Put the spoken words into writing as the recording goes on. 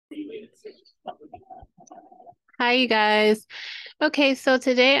Hi, you guys. Okay, so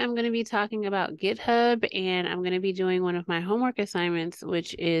today I'm going to be talking about GitHub and I'm going to be doing one of my homework assignments,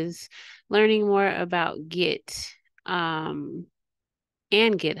 which is learning more about Git um,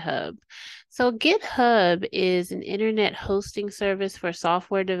 and GitHub. So, GitHub is an internet hosting service for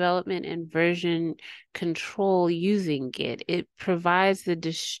software development and version control using Git. It provides the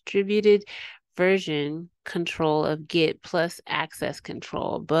distributed version control of Git plus access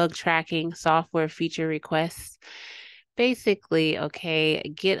control, bug tracking, software feature requests. Basically, okay,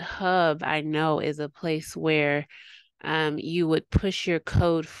 GitHub, I know, is a place where you would push your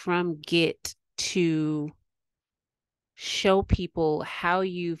code from Git to show people how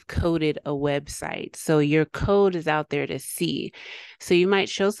you've coded a website. So your code is out there to see. So you might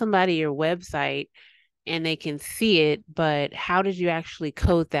show somebody your website and they can see it, but how did you actually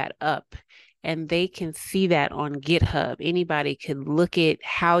code that up? And they can see that on GitHub. Anybody can look at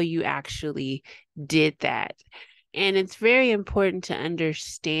how you actually did that. And it's very important to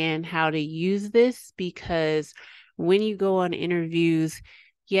understand how to use this because when you go on interviews,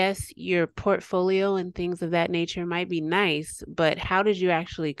 yes, your portfolio and things of that nature might be nice, but how did you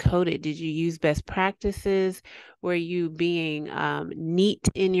actually code it? Did you use best practices? Were you being neat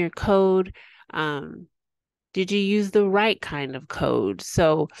in your code? Did you use the right kind of code?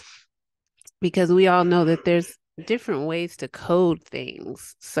 So, because we all know that there's different ways to code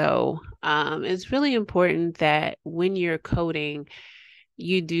things. So, it's really important that when you're coding,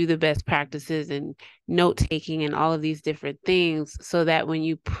 you do the best practices and note taking and all of these different things so that when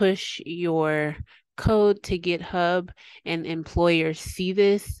you push your code to GitHub and employers see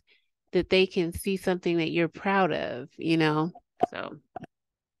this, that they can see something that you're proud of, you know? So,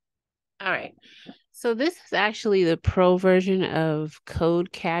 all right. So this is actually the pro version of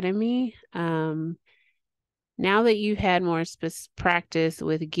Codecademy. Now that you've had more practice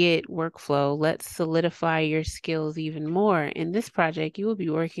with Git workflow, let's solidify your skills even more. In this project, you will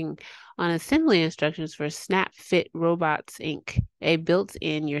be working on assembly instructions for SnapFit Robots Inc., a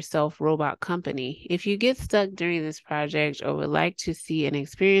built-in yourself robot company. If you get stuck during this project or would like to see an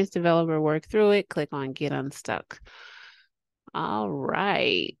experienced developer work through it, click on Get Unstuck. All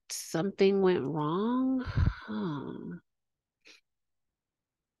right, something went wrong.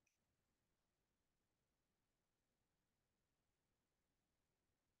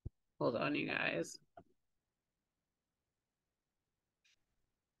 Hold on, you guys.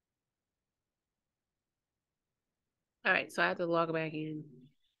 All right, so I have to log back in.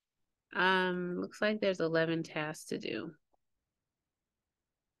 Looks like there's 11 tasks to do.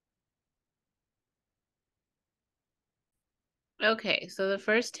 Okay, so the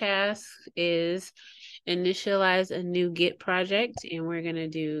first task is initialize a new Git project, and we're gonna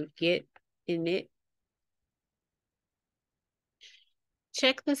do Git init.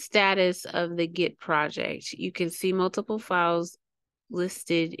 Check the status of the Git project. You can see multiple files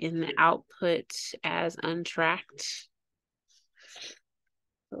listed in the output as untracked.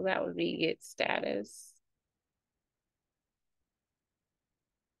 So that would be Git status.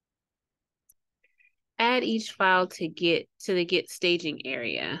 Add each file to the Git staging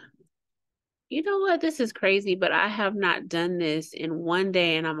area. You know what? This is crazy, but I have not done this in one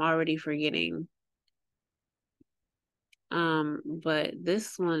day and I'm already forgetting. But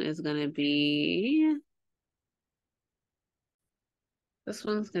this one is gonna be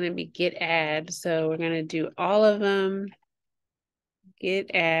git add. So we're gonna do all of them.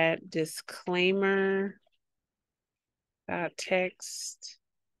 Git add disclaimer text.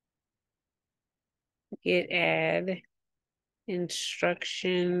 Git add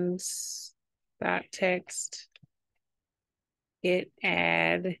instructions text. Git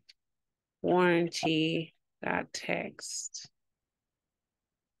add warranty text.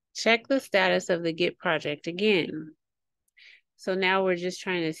 Check the status of the Git project again. So now we're just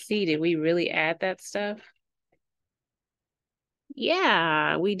trying to see, did we really add that stuff?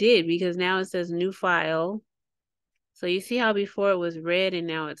 Yeah, we did because now it says new file. So you see how before it was red and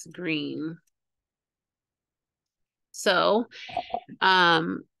now it's green. So,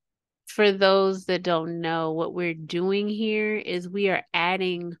 for those that don't know, what we're doing here is we are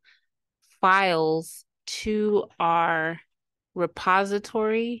adding files to our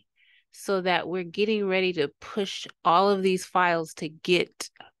repository so that we're getting ready to push all of these files to GitHub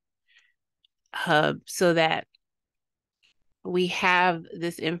so that we have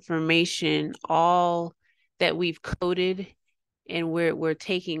this information all that we've coded and we're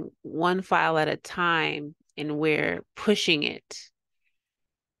taking one file at a time and we're pushing it.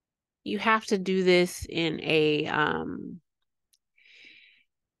 You have to do this in a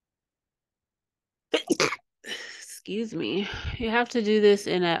excuse me. You have to do this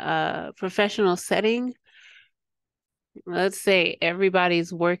in a professional setting let's say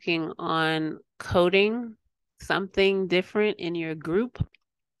everybody's working on coding something different in your group.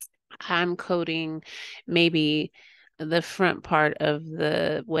 I'm coding maybe the front part of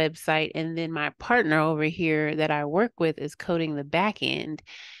the website, and then my partner over here that I work with is coding the back end.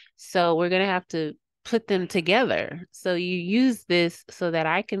 So we're going to have to put them together. So you use this so that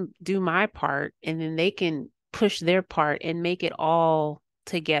I can do my part and then they can push their part and make it all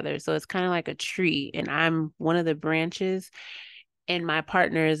together. So it's kind of like a tree, and I'm one of the branches and my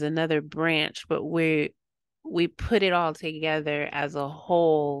partner is another branch, but we put it all together as a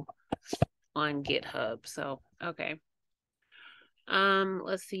whole on GitHub. So, okay.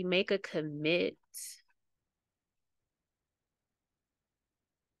 Let's see, make a commit.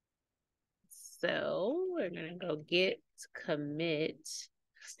 So we're gonna go git commit.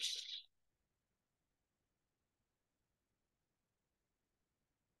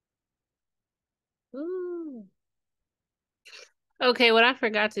 Ooh. Okay, what I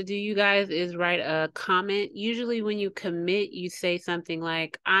forgot to do, you guys, is write a comment. Usually when you commit, you say something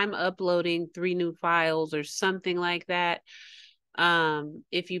like, I'm uploading 3 new files or something like that.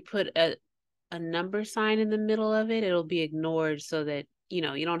 If you put a number sign in the middle of it, it'll be ignored so that, you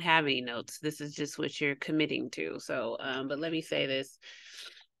don't have any notes. This is just what you're committing to. So, but let me say this.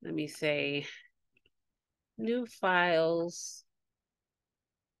 Let me say new files,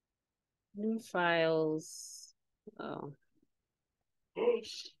 new files. Oh,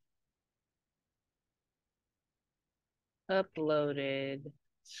 uploaded.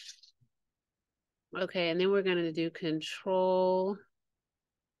 Okay, and then we're going to do Control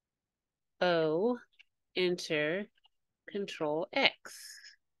O, enter, Control X.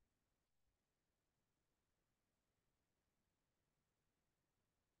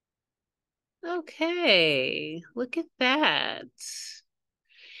 Okay, look at that.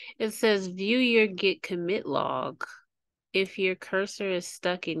 It says view your Git commit log. If your cursor is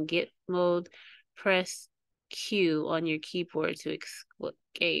stuck in Git mode, press Q on your keyboard to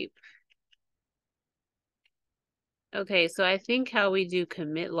escape. Okay, so I think how we do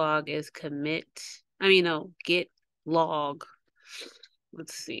commit log is Git log.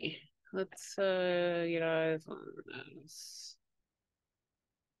 Let's see. Let's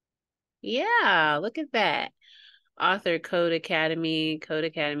yeah, look at that. Author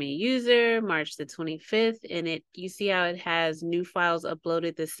Codecademy user, March the 25th. And you see how it has new files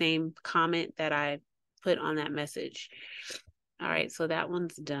uploaded, the same comment that I put on that message. All right, so that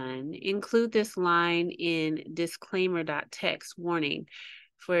one's done. Include this line in disclaimer.txt warning.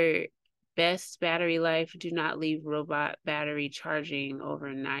 For best battery life, do not leave robot battery charging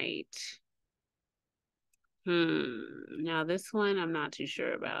overnight. Now this one I'm not too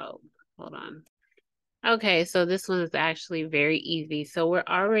sure about. Hold on. Okay, so this one is actually very easy. So we're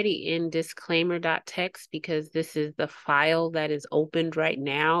already in disclaimer.txt because this is the file that is opened right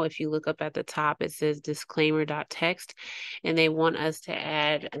now. If you look up at the top, it says disclaimer.txt, and they want us to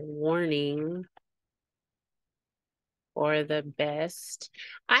add a warning or the best.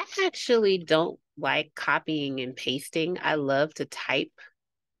 I actually don't like copying and pasting. I love to type.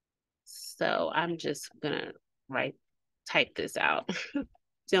 So I'm just gonna type this out.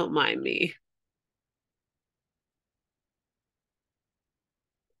 Don't mind me.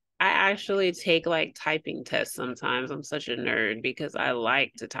 I actually take like typing tests sometimes. I'm such a nerd because I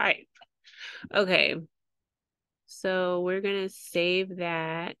like to type. Okay. So we're going to save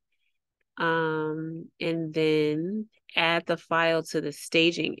that. And then add the file to the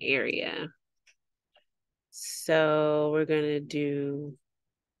staging area. So we're going to do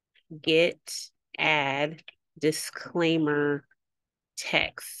git add disclaimer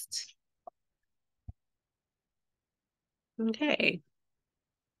text. Okay.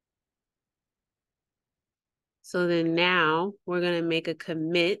 So then now we're going to make a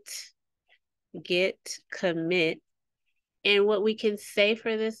commit, git commit. And what we can say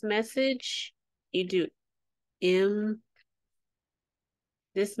for this message, you do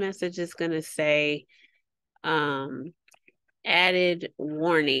this message is going to say added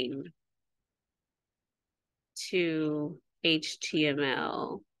warning to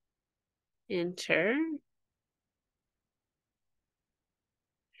HTML. Enter.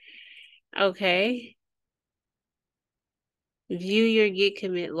 Okay. View your git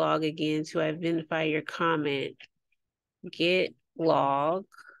commit log again to identify your comment. Git log.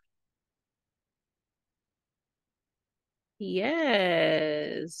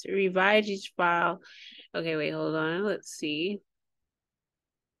 Yes. Revise each file. Okay, wait, hold on. Let's see.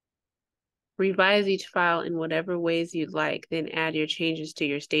 Revise each file in whatever ways you'd like, then add your changes to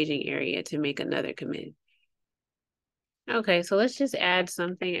your staging area to make another commit. Okay, so let's just add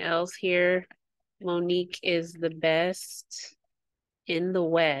something else here. Monique is the best in the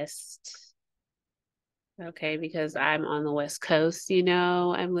West. Okay, because I'm on the West Coast,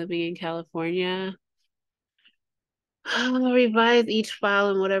 I'm living in California. Revise each file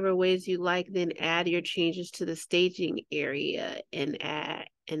in whatever ways you like, then add your changes to the staging area and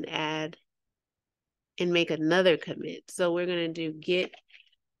make another commit. So we're gonna do git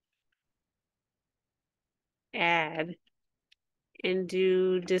add and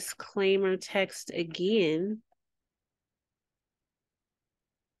do disclaimer text again.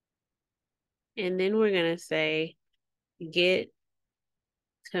 And then we're gonna say git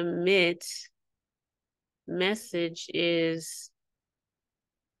commit message is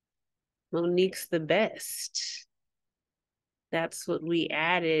Monique's the best. That's what we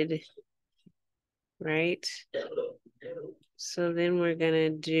added, right? So then we're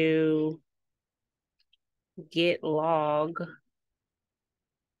gonna do git log.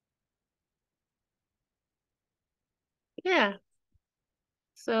 Yeah.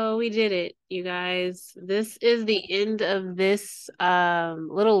 So we did it, you guys. This is the end of this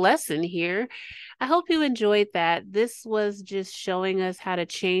little lesson here. I hope you enjoyed that. This was just showing us how to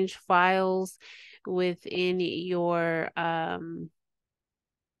change files within your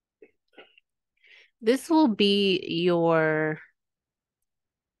this will be your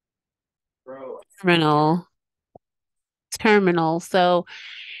terminal. So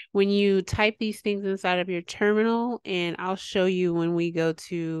when you type these things inside of your terminal, and I'll show you when we go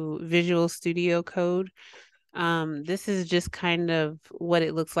to Visual Studio Code. This is just kind of what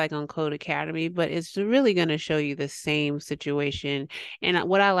it looks like on Codecademy, but it's really going to show you the same situation. And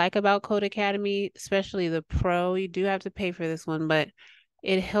what I like about Codecademy, especially the Pro, you do have to pay for this one, but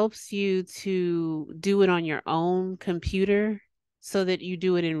it helps you to do it on your own computer so that you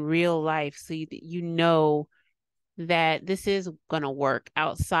do it in real life, so you know that this is going to work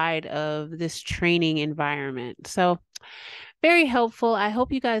outside of this training environment. So very helpful. I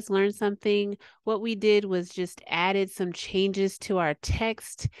hope you guys learned something. What we did was just added some changes to our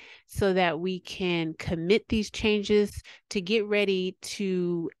text so that we can commit these changes to get ready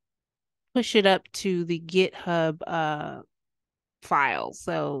to push it up to the GitHub file.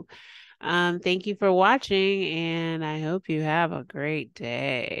 So thank you for watching, and I hope you have a great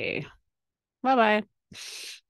day. Bye-bye.